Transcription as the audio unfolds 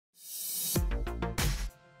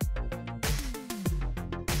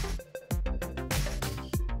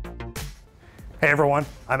Hey everyone,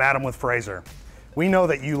 I'm Adam with Frazer. We know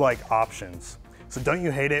that you like options. So don't you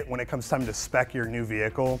hate it when it comes time to spec your new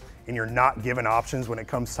vehicle and you're not given options when it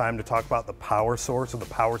comes time to talk about the power source or the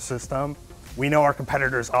power system? We know our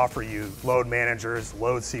competitors offer you load managers,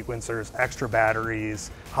 load sequencers, extra batteries,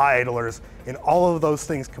 high idlers, and all of those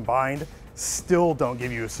things combined still don't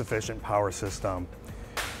give you a sufficient power system.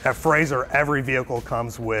 At Frazer, every vehicle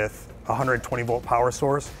comes with a 120 volt power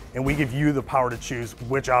source, and we give you the power to choose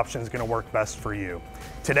which option is going to work best for you.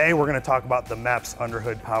 Today, we're going to talk about the MEPS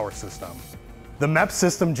underhood power system. The MEPS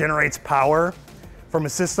system generates power from a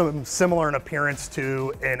system similar in appearance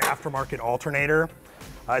to an aftermarket alternator.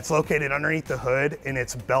 It's located underneath the hood and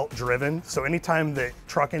it's belt driven. So anytime the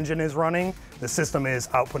truck engine is running, the system is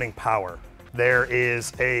outputting power. There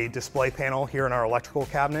is a display panel here in our electrical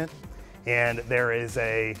cabinet, and there is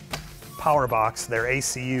a power box, their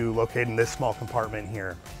ACU, located in this small compartment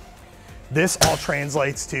here. This all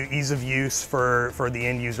translates to ease of use for the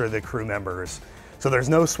end user, the crew members. So there's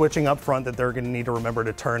no switching up front that they're going to need to remember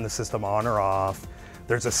to turn the system on or off.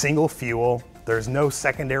 There's a single fuel. There's no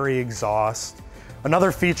secondary exhaust.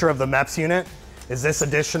 Another feature of the MEPS unit is this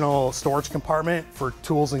additional storage compartment for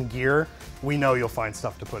tools and gear. We know you'll find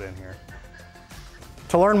stuff to put in here.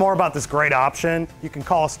 To learn more about this great option, you can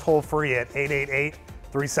call us toll free at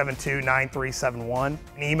 888-372-9371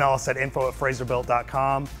 and email us at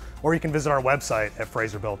info@frazerbilt.com, or you can visit our website at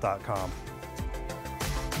frazerbilt.com.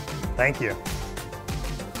 Thank you.